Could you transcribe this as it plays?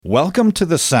Welcome to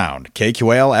The Sound,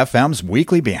 KQAL FM's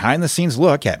weekly behind-the-scenes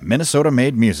look at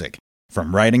Minnesota-made music.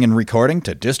 From writing and recording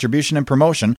to distribution and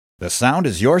promotion, The Sound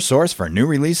is your source for new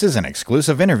releases and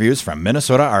exclusive interviews from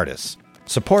Minnesota artists.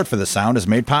 Support for The Sound is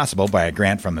made possible by a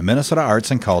grant from the Minnesota Arts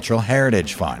and Cultural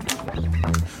Heritage Fund.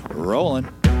 Rolling.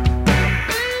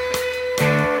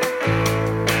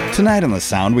 Tonight on The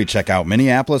Sound, we check out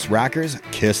Minneapolis rockers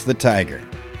Kiss the Tiger.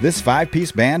 This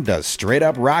five-piece band does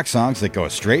straight-up rock songs that go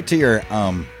straight to your,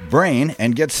 brain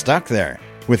and get stuck there.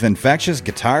 With infectious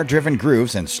guitar-driven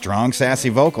grooves and strong, sassy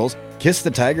vocals, Kiss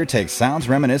the Tiger takes sounds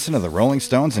reminiscent of the Rolling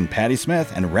Stones and Patti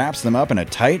Smith and wraps them up in a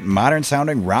tight,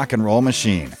 modern-sounding rock and roll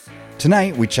machine.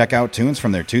 Tonight, we check out tunes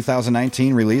from their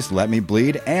 2019 release Let Me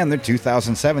Bleed and their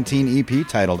 2017 EP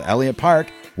titled Eliot Park,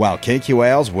 while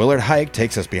KQAL's Willard Hyuck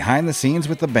takes us behind the scenes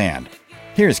with the band.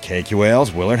 Here's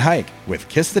KQAL's Willard Hyuck with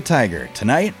Kiss the Tiger,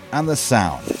 tonight on The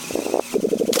Sound.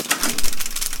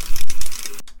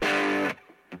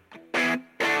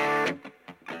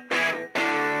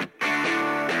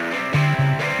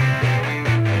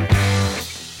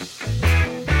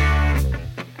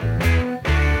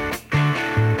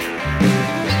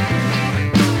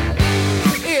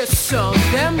 It's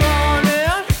Sunday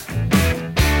morning.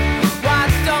 Why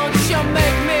don't you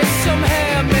make me some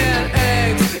ham and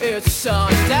eggs? It's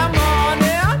Sunday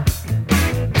morning.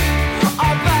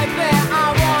 Oh baby, I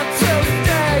want to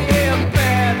stay in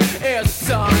bed. It's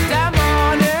Sunday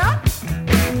morning.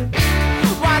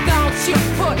 Why don't you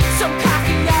put some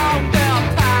coffee on the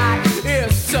pie?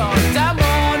 It's Sunday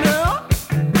morning.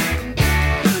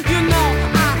 You know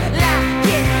I like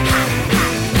it hot,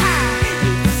 hot, hot.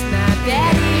 It's not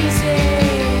that easy.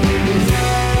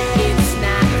 It's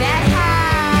not that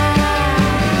high.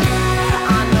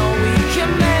 I know we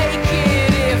can make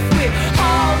it if we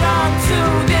hold on to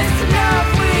this love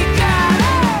we got.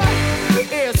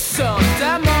 It's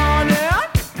Sunday morning.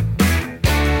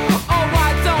 Oh, why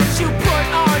don't you put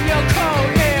on your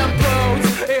coat and boots?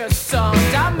 It's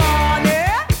Sunday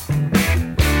morning.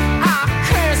 I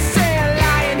can't stand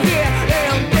lying here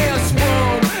in this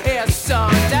room. It's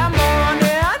Sunday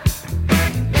morning.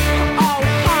 Oh,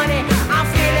 honey, I'm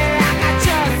feeling like I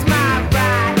just might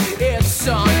ride. It's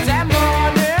Sunday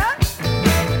morning.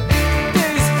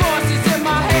 These voices in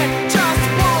my head just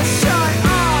won't shut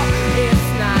up. It's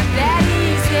not that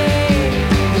easy.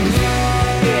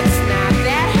 It's not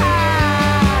that high.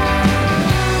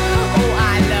 Oh,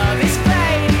 I love is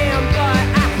fading, but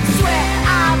I swear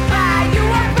I'll buy you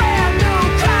a brand new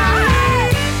car.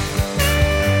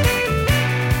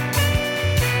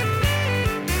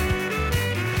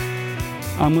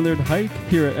 I'm Willard Hyuck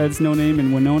here at Ed's No Name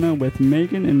in Winona with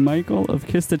Megan and Michael of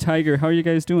Kiss the Tiger. How are you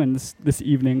guys doing this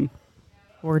evening?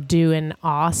 We're doing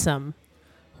awesome.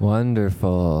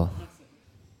 Wonderful.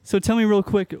 So tell me real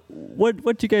quick, what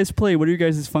do you guys play? What are your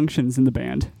guys' functions in the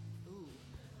band?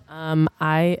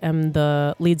 I am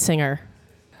the lead singer.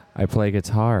 I play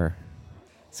guitar.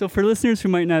 So for listeners who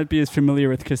might not be as familiar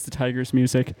with Kiss the Tiger's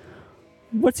music,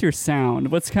 what's your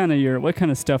sound? What kind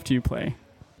of stuff do you play?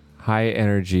 High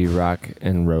energy rock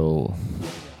and roll.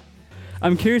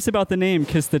 I'm curious about the name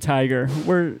Kiss the Tiger.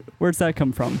 Where's that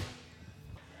come from?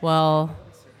 Well,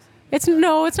 it's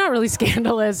not really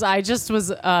scandalous. I just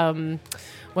was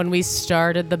when we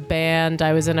started the band,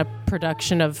 I was in a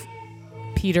production of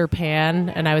Peter Pan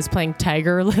and I was playing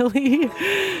Tiger Lily.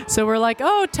 So we're like,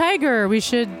 "Oh, Tiger, we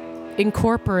should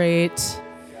incorporate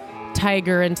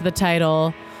Tiger into the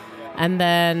title." And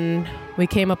then we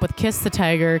came up with Kiss the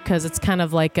Tiger because it's kind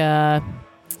of like the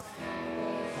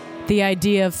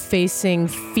idea of facing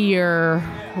fear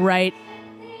right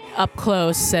up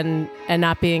close and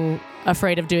not being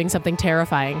afraid of doing something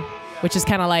terrifying, which is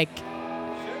kind of like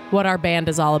what our band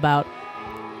is all about.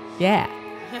 Yeah.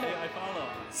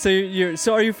 So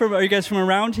are you guys from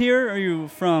around here? Are you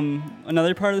from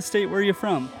another part of the state? Where are you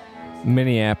from?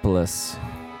 Minneapolis.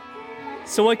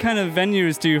 So what kind of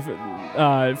venues do you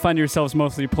find yourselves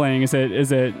mostly playing? Is it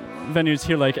venues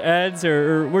here like Ed's,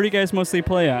 or where do you guys mostly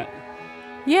play at?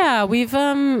 Yeah, we've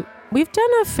done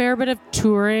a fair bit of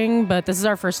touring, but this is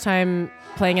our first time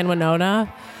playing in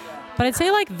Winona. But I'd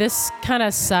say like this kind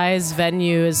of size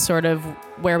venue is sort of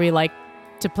where we like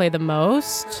to play the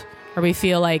most, or we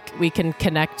feel like we can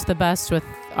connect the best with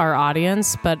our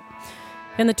audience. But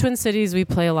in the Twin Cities, we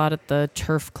play a lot at the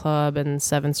Turf Club and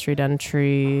 7th Street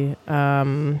Entry.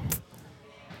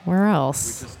 Where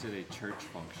else? We just did a church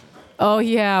function. Oh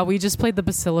yeah, we just played the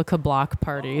Basilica Block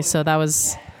Party, so that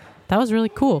was really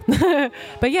cool.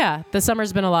 But yeah, the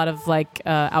summer's been a lot of like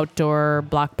outdoor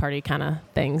block party kind of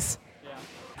things.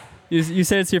 You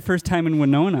said it's your first time in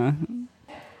Winona.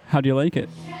 How do you like it?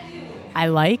 I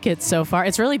like it so far.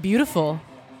 It's really beautiful.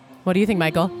 What do you think,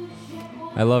 Michael?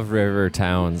 I love river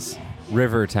towns.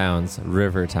 River towns.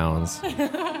 River towns.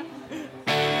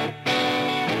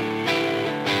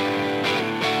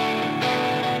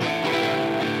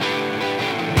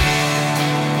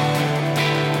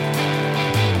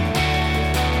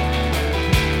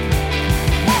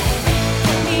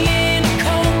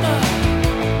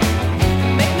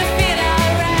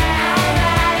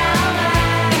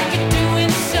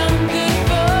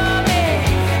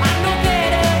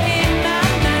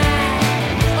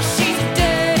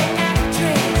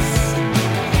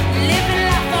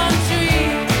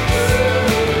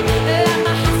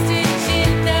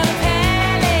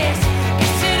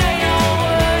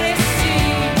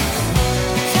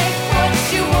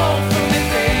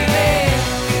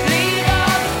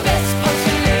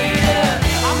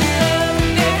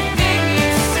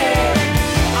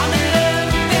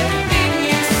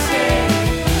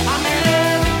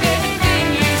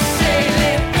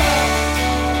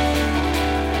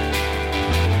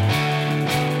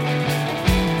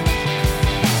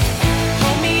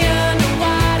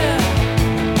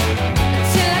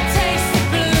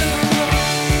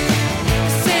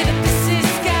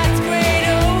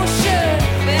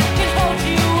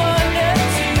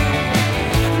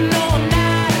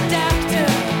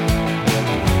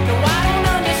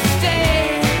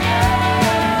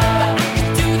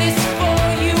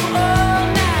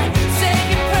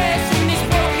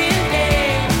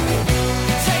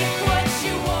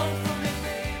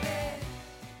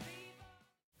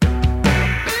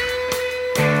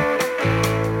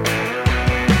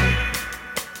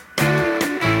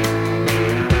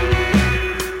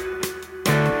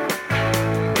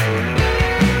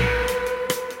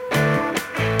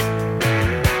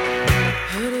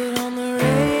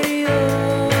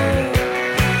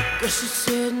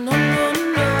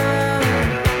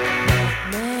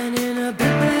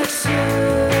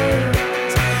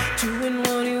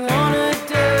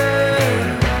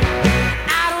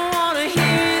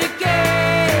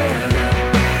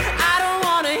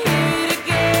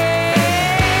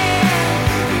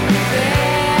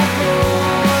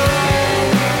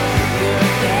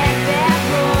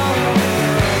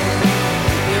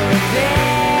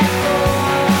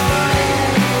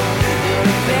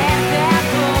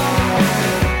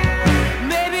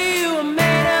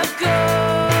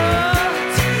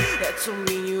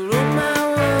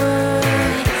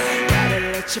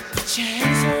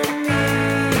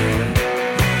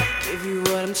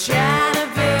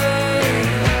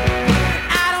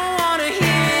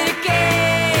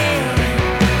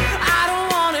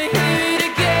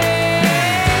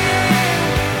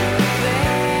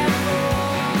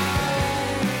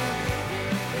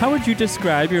 How would you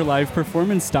describe your live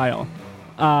performance style?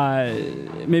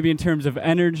 Maybe in terms of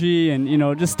energy and,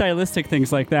 just stylistic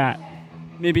things like that.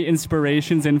 Maybe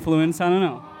inspirations, influence, I don't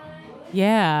know.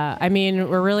 Yeah, I mean,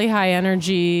 we're really high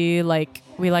energy. Like,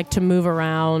 we like to move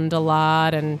around a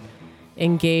lot and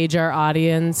engage our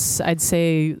audience. I'd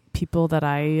say people that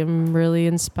I am really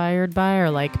inspired by are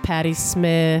like Patti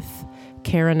Smith,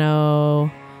 Karen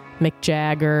O, Mick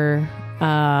Jagger.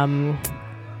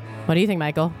 What do you think,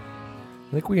 Michael?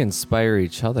 I think we inspire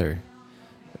each other.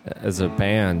 As a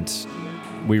band,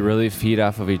 we really feed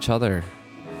off of each other.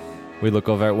 We look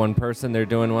over at one person, they're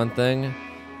doing one thing.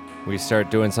 We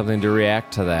start doing something to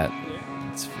react to that.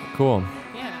 It's cool.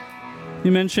 Yeah.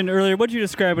 You mentioned earlier, what did you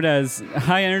describe it as?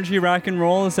 High energy rock and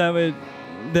roll? Is that what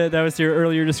that was your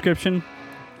earlier description?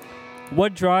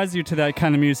 What draws you to that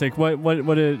kind of music? What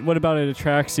about it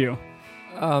attracts you?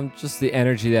 Just the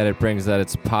energy that it brings, that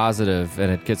it's positive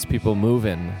and it gets people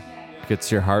moving.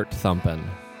 Gets your heart thumping.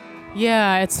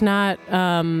 Yeah, it's not...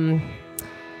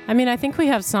 I think we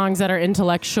have songs that are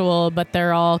intellectual, but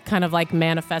they're all kind of like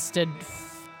manifested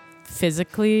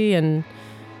physically, and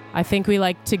I think we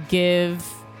like to give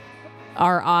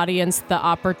our audience the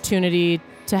opportunity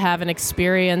to have an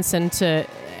experience and to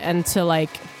like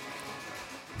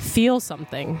feel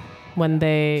something when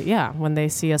they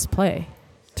see us play.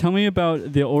 Tell me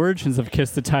about the origins of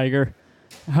Kiss the Tiger.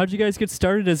 How'd you guys get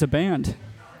started as a band?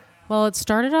 Well, it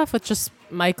started off with just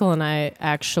Michael and I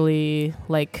actually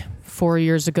like 4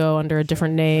 years ago under a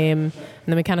different name. And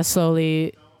then we kind of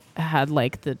slowly had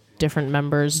like the different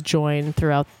members join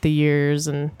throughout the years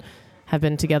and have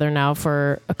been together now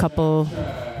for a couple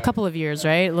of years,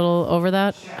 right? A little over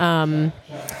that. I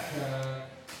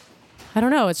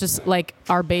don't know. It's just like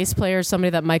our bass player is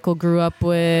somebody that Michael grew up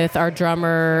with. Our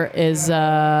drummer is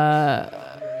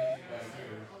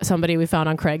somebody we found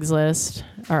on Craigslist.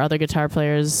 Our other guitar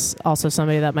player is also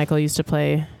somebody that Michael used to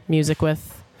play music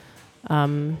with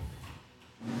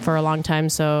for a long time.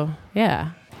 So,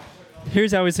 yeah.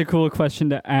 Here's always a cool question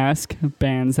to ask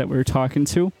bands that we're talking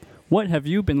to. What have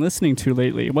you been listening to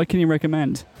lately? What can you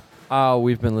recommend?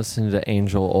 We've been listening to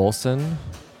Angel Olsen.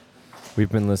 We've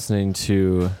been listening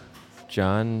to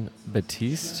John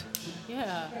Batiste.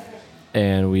 Yeah.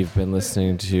 And we've been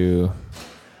listening to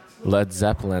Led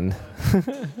Zeppelin.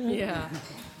 Yeah.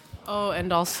 Oh,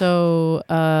 and also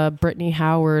Brittany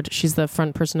Howard. She's the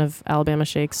front person of Alabama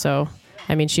Shake. So,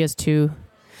 I mean, she has 2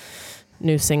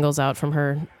 new singles out from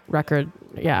her record.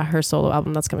 Yeah, her solo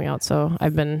album that's coming out. So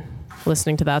I've been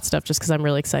listening to that stuff just because I'm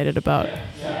really excited about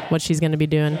what she's going to be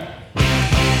doing.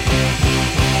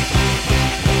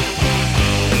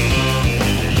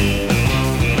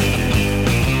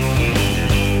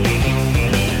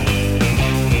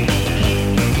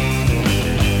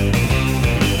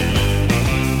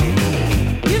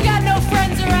 You've got no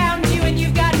friends around you and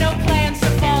you've got no plans to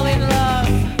fall in love.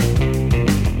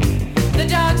 The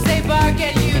dogs, they bark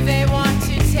at you, they want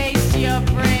to taste your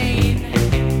brain.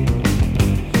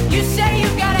 You say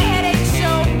you've got a headache,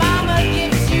 so mama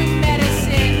gives you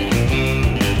medicine.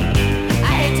 I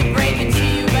hate to break it to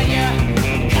you, but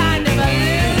you're kind of a loser.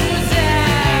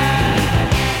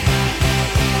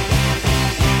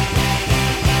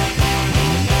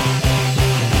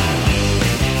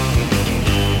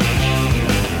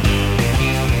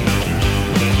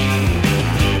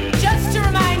 Just to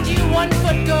remind you, one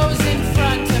foot goes in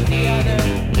front of the other.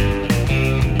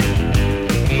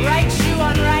 Right shoe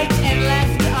on right and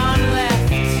left on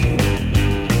left.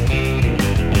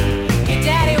 Your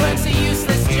daddy works a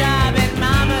useless job and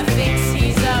mama thinks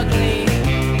he's ugly.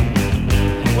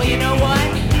 Well, you know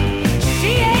what?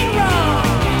 She ain't wrong.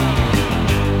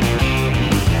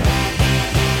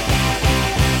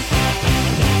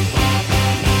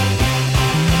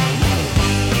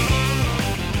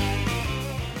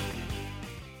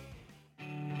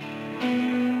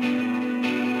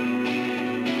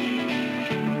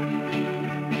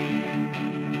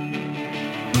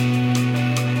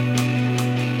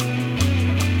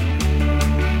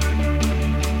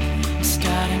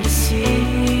 Starting to see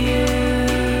you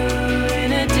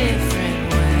in a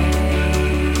different way.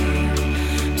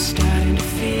 I'm starting to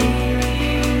feel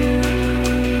you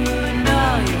in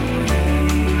all your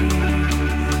ways.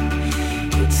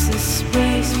 It's the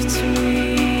space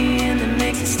between that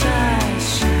makes the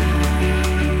stars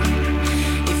shine.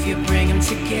 If you bring them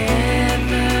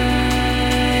together,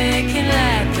 it can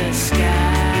light the sky.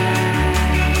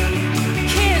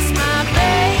 Kiss my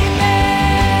baby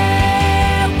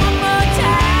one more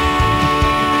time.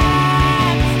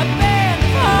 A band of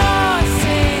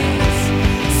horses,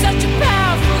 such a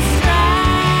powerful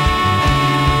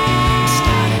stride.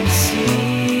 Starting to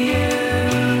see you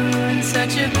in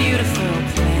such a beautiful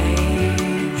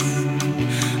place.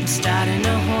 I'm starting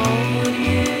to hold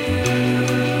you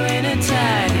in a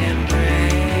tight embrace.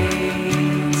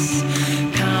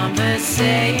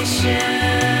 Conversation,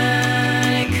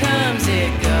 it comes,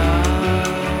 it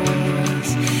goes.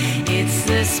 It's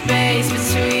the space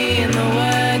between the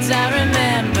words I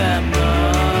remember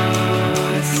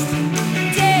most.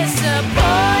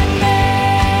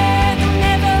 Disappointment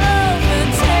never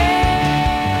overtake.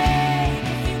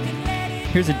 If you could let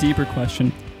it Here's a deeper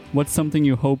question. What's something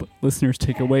you hope listeners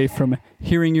take away from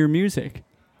hearing your music?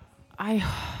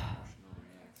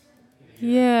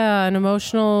 Yeah, an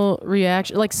emotional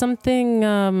reaction, like something.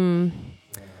 I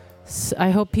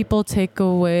hope people take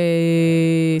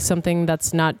away something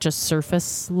that's not just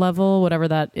surface level, whatever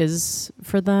that is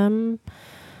for them.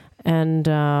 And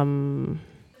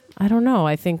I don't know.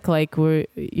 I think like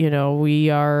we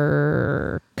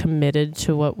are committed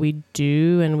to what we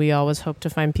do, and we always hope to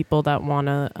find people that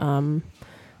wanna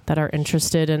that are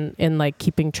interested in like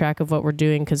keeping track of what we're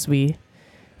doing, because we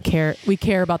care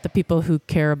about the people who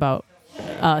care about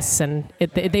us, and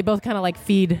they both kind of like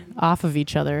feed off of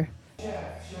each other.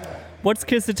 What's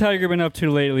Kiss the Tiger been up to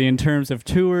lately in terms of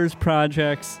tours,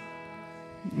 projects,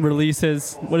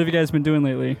 releases? What have you guys been doing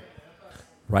lately?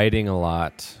 Writing a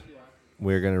lot.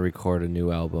 We're going to record a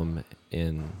new album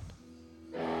in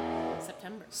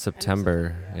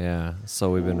September. Yeah. So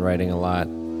we've been writing a lot,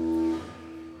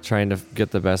 trying to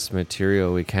get the best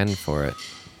material we can for it.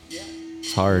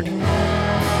 It's hard.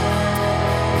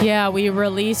 Yeah, we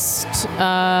released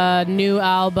a new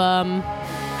album.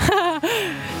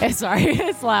 Sorry,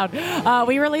 it's loud.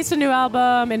 We released a new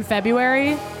album in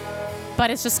February,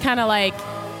 but it's just kind of like,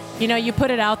 you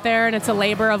put it out there and it's a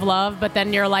labor of love, but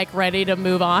then you're like ready to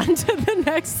move on to the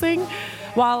next thing.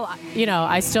 While,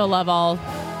 I still love all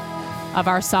of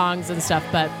our songs and stuff,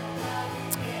 but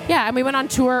yeah, and we went on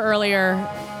tour earlier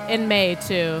in May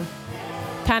too,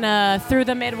 kind of through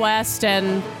the Midwest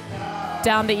and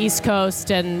down the East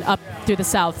Coast and up through the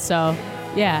South. So,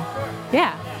 yeah.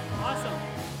 Yeah. Awesome.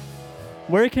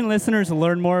 Where can listeners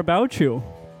learn more about you?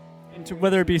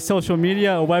 Whether it be social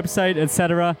media, a website,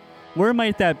 etc. Where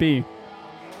might that be?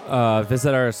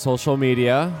 Visit our social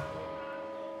media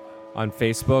on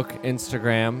Facebook,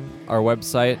 Instagram, our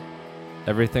website,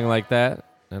 everything like that,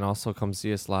 and also come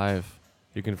see us live.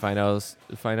 You can find out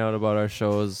about our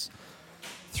shows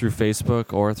through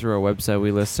Facebook or through our website.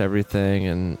 We list everything,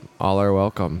 and all are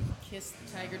welcome.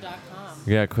 KissTheTiger.com.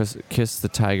 Yeah,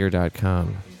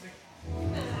 KissTheTiger.com.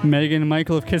 Megan and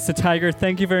Michael of Kiss the Tiger,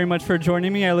 thank you very much for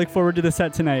joining me. I look forward to the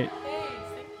set tonight.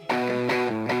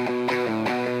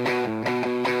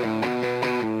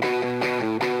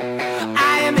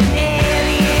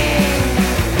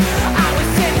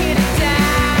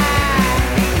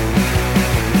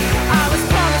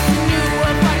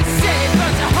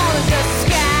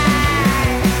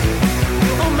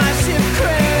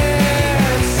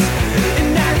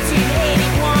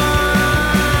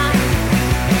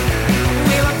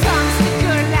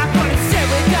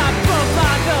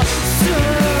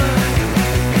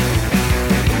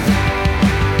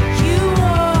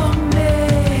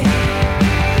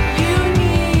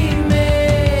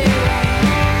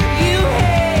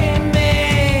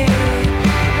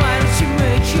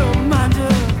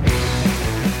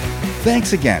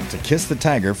 Thanks again to Kiss the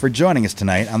Tiger for joining us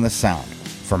tonight on The Sound.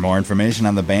 For more information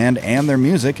on the band and their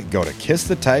music, go to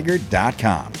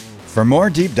KissTheTiger.com. For more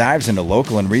deep dives into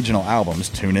local and regional albums,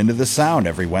 tune into The Sound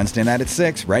every Wednesday night at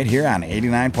 6 right here on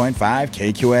 89.5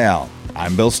 KQAL.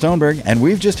 I'm Bill Stoneberg, and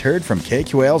we've just heard from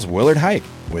KQAL's Willard Hyuck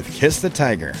with Kiss the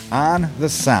Tiger on The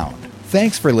Sound.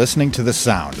 Thanks for listening to The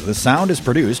Sound. The Sound is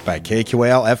produced by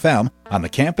KQAL-FM on the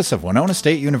campus of Winona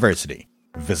State University.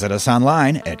 Visit us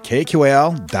online at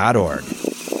kqal.org.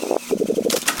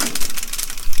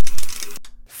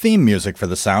 Theme music for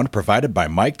The Sound provided by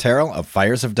Mike Terrell of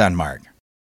Fires of Denmark.